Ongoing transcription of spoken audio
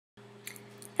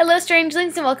Hello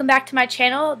strangelings and welcome back to my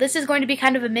channel. This is going to be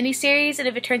kind of a mini-series, and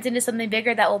if it turns into something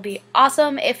bigger that will be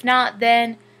awesome. If not,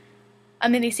 then a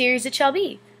mini-series it shall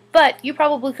be. But you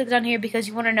probably clicked on here because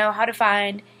you want to know how to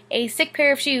find a sick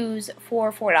pair of shoes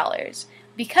for $4.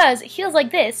 Because heels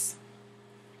like this,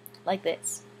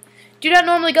 do not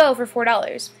normally go for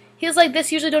 $4. Heels like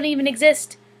this usually don't even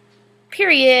exist,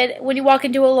 period, when you walk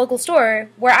into a local store.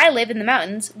 Where I live in the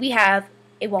mountains, we have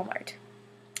a Walmart.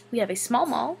 We have a small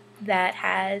mall that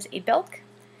has a Belk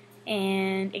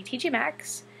and a TJ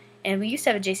Maxx, and we used to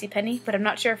have a JCPenney, but I'm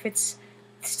not sure if it's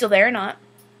still there or not.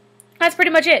 That's pretty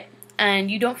much it,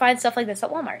 and you don't find stuff like this at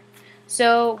Walmart.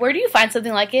 So where do you find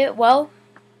something like it? Well,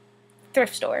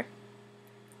 thrift store.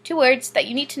 2 words that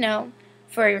you need to know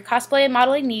for your cosplay and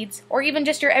modeling needs, or even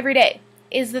just your everyday,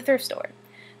 is the thrift store.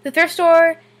 The thrift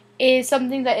store is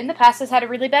something that in the past has had a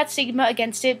really bad stigma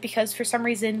against it because for some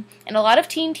reason in a lot of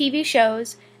teen TV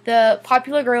shows, the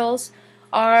popular girls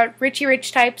are richy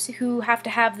rich types who have to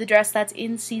have the dress that's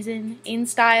in season, in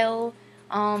style,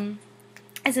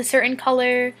 as a certain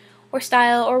color or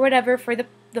style or whatever for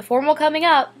the formal coming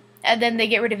up, and then they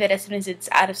get rid of it as soon as it's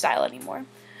out of style anymore.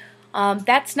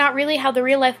 That's not really how the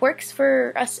real life works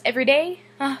for us everyday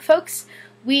folks.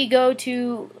 We go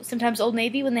to sometimes Old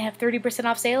Navy when they have 30%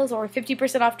 off sales or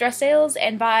 50% off dress sales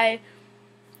and buy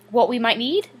what we might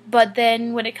need, but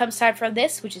then when it comes time for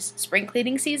this, which is spring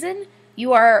cleaning season,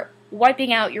 you are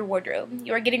wiping out your wardrobe.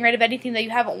 You are getting rid of anything that you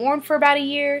haven't worn for about a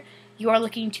year. You are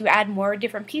looking to add more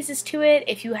different pieces to it.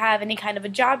 If you have any kind of a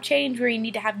job change where you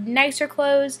need to have nicer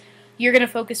clothes, you're going to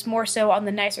focus more so on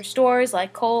the nicer stores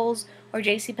like Kohl's or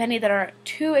JCPenney that aren't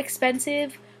too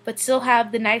expensive but still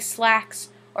have the nice slacks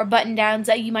or button downs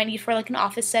that you might need for like an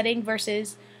office setting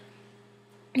versus,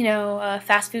 you know, a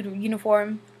fast food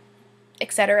uniform,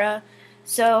 etc.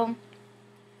 So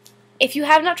if you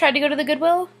have not tried to go to the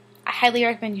Goodwill, I highly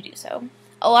recommend you do so.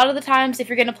 A lot of the times if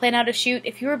you're going to plan out a shoot,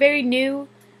 if you are very new,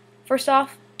 first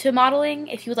off, to modeling,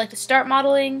 if you would like to start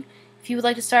modeling, if you would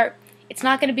like to start, it's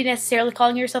not going to be necessarily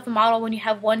calling yourself a model when you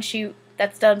have one shoot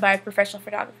that's done by a professional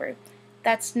photographer.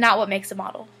 That's not what makes a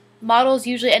model. Models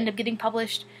usually end up getting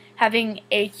published, having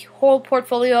a whole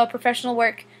portfolio of professional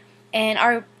work, and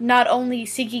are not only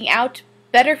seeking out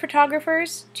better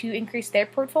photographers to increase their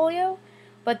portfolio,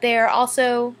 but they are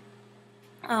also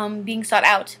being sought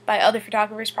out by other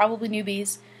photographers, probably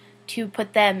newbies, to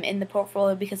put them in the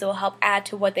portfolio because it will help add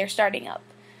to what they're starting up.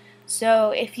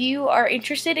 So if you are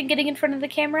interested in getting in front of the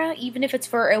camera, even if it's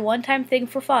for a one-time thing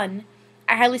for fun,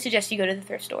 I highly suggest you go to the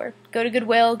thrift store. Go to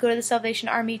Goodwill, go to the Salvation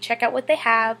Army, check out what they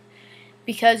have,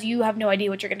 because you have no idea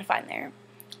what you're going to find there.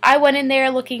 I went in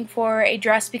there looking for a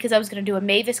dress because I was going to do a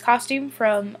Mavis costume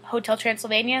from Hotel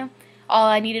Transylvania. All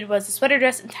I needed was a sweater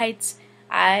dress and tights.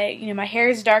 My hair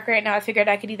is dark right now. I figured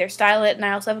I could either style it, and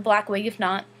I also have a black wig if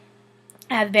not.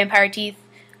 I have vampire teeth.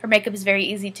 Her makeup is very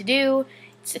easy to do.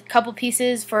 It's a couple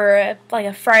pieces for like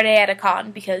a Friday at a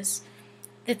con because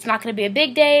it's not going to be a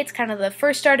big day. It's kind of the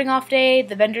first starting off day.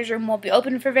 The vendor's room won't be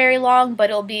open for very long,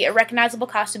 but it'll be a recognizable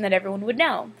costume that everyone would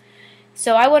know.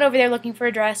 So I went over there looking for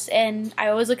a dress, and I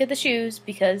always look at the shoes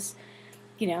because,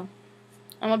 you know,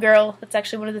 I'm a girl. That's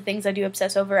actually one of the things I do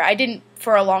obsess over. I didn't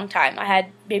for a long time. I had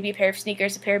maybe a pair of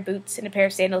sneakers, a pair of boots, and a pair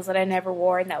of sandals that I never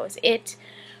wore, and that was it.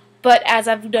 But as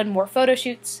I've done more photo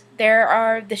shoots, there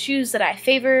are the shoes that I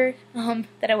favor,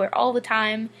 that I wear all the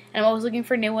time, and I'm always looking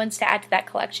for new ones to add to that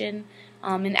collection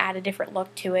and add a different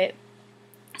look to it.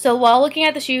 So while looking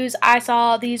at the shoes, I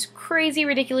saw these crazy,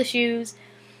 ridiculous shoes,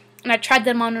 and I tried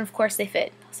them on, and of course they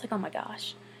fit. I was like, oh my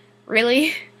gosh,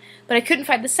 really? But I couldn't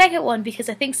find the second one because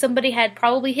I think somebody had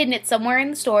probably hidden it somewhere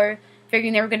in the store,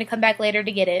 figuring they were going to come back later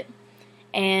to get it,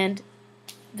 and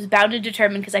was bound and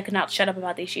determined because I could not shut up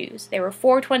about these shoes. They were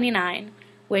 $4.29,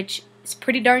 which is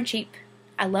pretty darn cheap.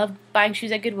 I love buying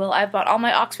shoes at Goodwill. I've bought all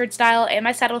my Oxford style and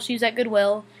my saddle shoes at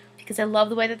Goodwill because I love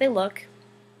the way that they look.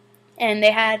 And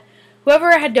they had,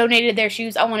 whoever had donated their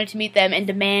shoes, I wanted to meet them and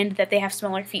demand that they have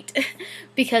smaller feet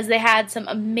because they had some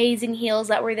amazing heels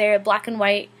that were there, black and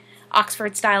white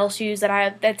Oxford style shoes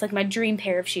that's like my dream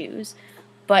pair of shoes.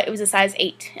 But it was a size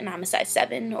 8, and I'm a size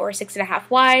 7 or 6.5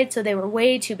 wide, so they were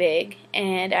way too big,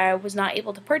 and I was not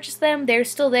able to purchase them. They're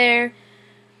still there,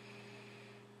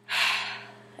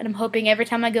 and I'm hoping every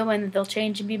time I go in that they'll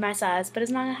change and be my size, but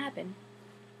it's not going to happen.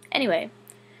 Anyway,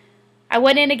 I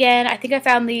went in again. I think I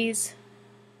found these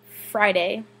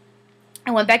Friday.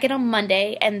 I went back in on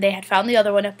Monday, and they had found the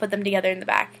other one and put them together in the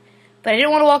back. But I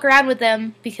didn't want to walk around with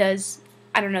them because,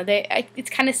 I don't know, it's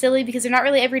kind of silly because they're not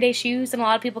really everyday shoes, and a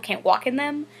lot of people can't walk in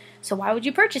them, so why would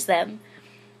you purchase them?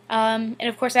 And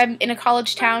of course, I'm in a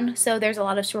college town, so there's a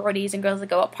lot of sororities and girls that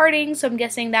go out partying, so I'm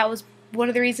guessing that was one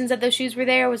of the reasons that those shoes were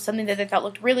there was something that they thought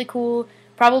looked really cool,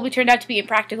 probably turned out to be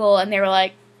impractical, and they were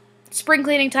like, spring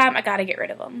cleaning time, I gotta get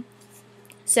rid of them.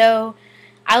 So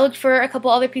I looked for a couple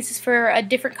other pieces for a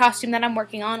different costume that I'm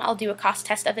working on. I'll do a cost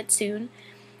test of it soon.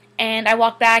 And I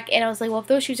walked back and I was like, well, if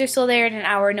those shoes are still there in an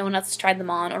hour, no one else has tried them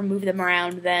on or moved them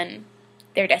around, then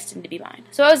they're destined to be mine.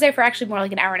 So I was there for actually more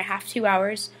like an hour and a half, 2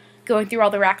 hours, going through all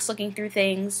the racks, looking through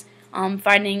things,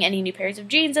 finding any new pairs of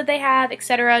jeans that they have,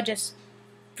 etc., just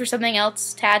for something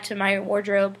else to add to my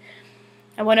wardrobe.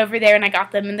 I went over there and I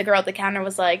got them, and the girl at the counter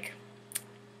was like,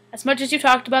 as much as you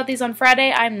talked about these on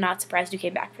Friday, I'm not surprised you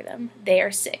came back for them. They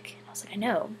are sick. And I was like, I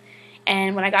know.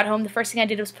 And when I got home, the first thing I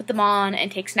did was put them on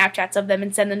and take Snapchats of them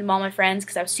and send them to all my friends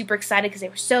because I was super excited because they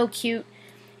were so cute,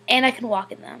 and I can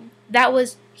walk in them. That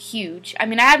was huge. I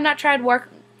mean, I have not tried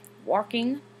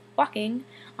walking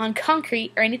on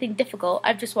concrete or anything difficult.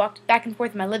 I've just walked back and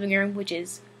forth in my living room, which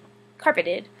is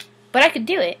carpeted, but I could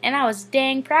do it, and I was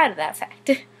dang proud of that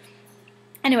fact.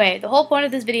 Anyway, the whole point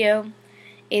of this video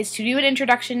is to do an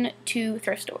introduction to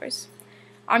thrift stores.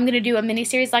 I'm going to do a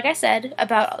mini-series, like I said,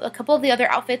 about a couple of the other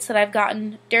outfits that I've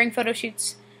gotten during photo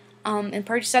shoots and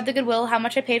purchased at the Goodwill, how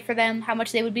much I paid for them, how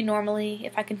much they would be normally,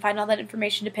 if I can find all that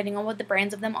information depending on what the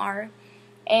brands of them are,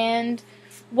 and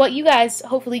what you guys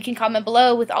hopefully can comment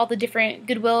below with all the different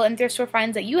Goodwill and thrift store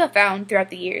finds that you have found throughout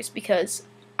the years, because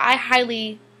I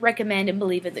highly recommend and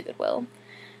believe in the Goodwill.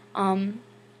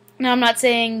 Now, I'm not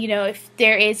saying, if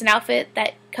there is an outfit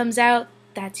that comes out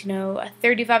that's, a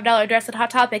 $35 dress at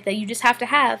Hot Topic that you just have to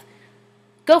have,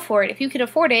 go for it. If you can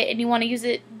afford it and you want to use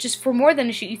it just for more than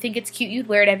a shoot, you think it's cute, you'd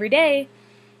wear it every day,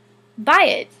 buy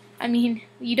it. I mean,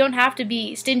 you don't have to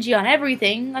be stingy on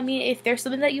everything. I mean, if there's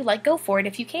something that you like, go for it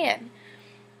if you can.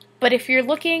 But if you're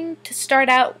looking to start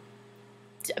out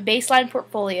a baseline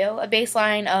portfolio, a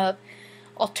baseline of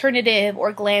alternative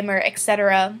or glamour,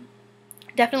 etc.,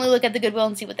 definitely look at the Goodwill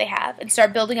and see what they have and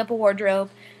start building up a wardrobe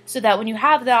so that when you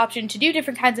have the option to do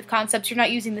different kinds of concepts, you're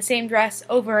not using the same dress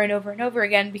over and over and over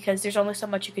again, because there's only so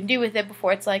much you can do with it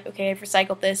before it's like, okay, I've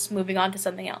recycled this, moving on to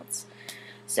something else.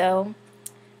 So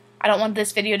I don't want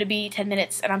this video to be 10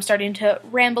 minutes and I'm starting to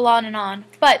ramble on and on,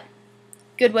 but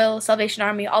Goodwill, Salvation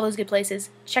Army, all those good places,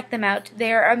 check them out.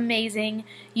 They're amazing.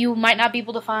 You might not be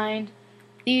able to find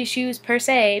these shoes per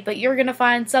se, but you're going to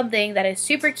find something that is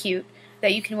super cute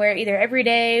that you can wear either every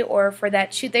day or for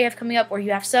that shoot they have coming up, or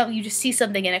you just see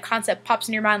something and a concept pops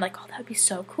in your mind like, oh, that would be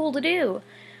so cool to do.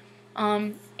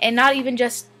 And not even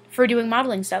just for doing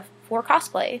modeling stuff, for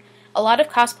cosplay. A lot of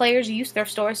cosplayers use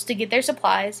thrift stores to get their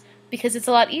supplies because it's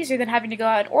a lot easier than having to go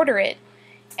out and order it.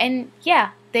 And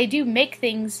yeah, they do make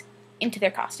things into their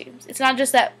costumes. It's not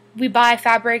just that we buy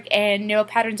fabric and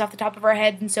patterns off the top of our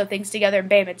heads and sew things together and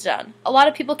bam, it's done. A lot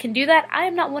of people can do that. I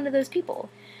am not one of those people.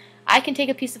 I can take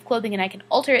a piece of clothing and I can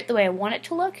alter it the way I want it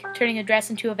to look, turning a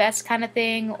dress into a vest kind of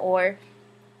thing, or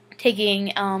taking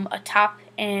a top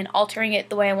and altering it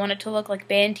the way I want it to look, like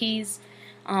band tees,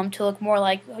 to look more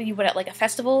like you would at like a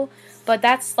festival. But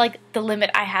that's like the limit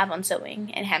I have on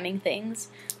sewing and hemming things.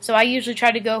 So I usually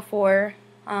try to go for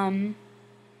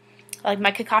like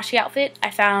my Kakashi outfit.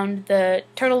 I found the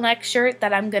turtleneck shirt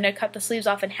that I'm going to cut the sleeves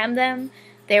off and hem them.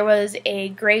 There was a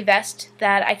gray vest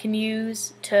that I can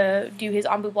use to do his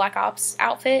Anbu Black Ops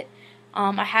outfit.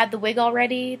 I had the wig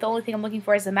already. The only thing I'm looking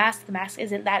for is the mask. The mask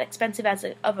isn't that expensive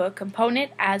of a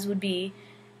component as would be,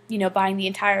 buying the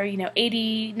entire,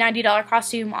 $80, $90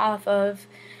 costume off of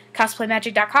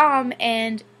cosplaymagic.com,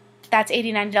 and that's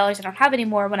 $80, $90 I don't have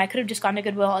anymore when I could have just gone to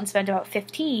Goodwill and spent about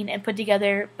 $15 and put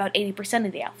together about 80%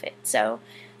 of the outfit. So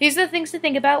these are the things to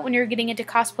think about when you're getting into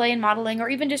cosplay and modeling, or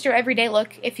even just your everyday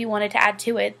look if you wanted to add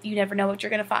to it. You never know what you're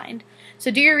going to find.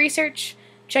 So do your research,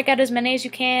 check out as many as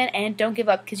you can, and don't give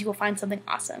up because you will find something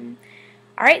awesome.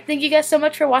 Alright, thank you guys so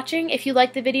much for watching. If you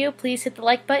liked the video, please hit the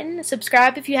like button,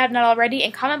 subscribe if you have not already,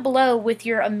 and comment below with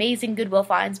your amazing Goodwill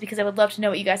finds because I would love to know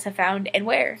what you guys have found and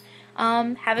where.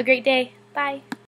 Have a great day. Bye.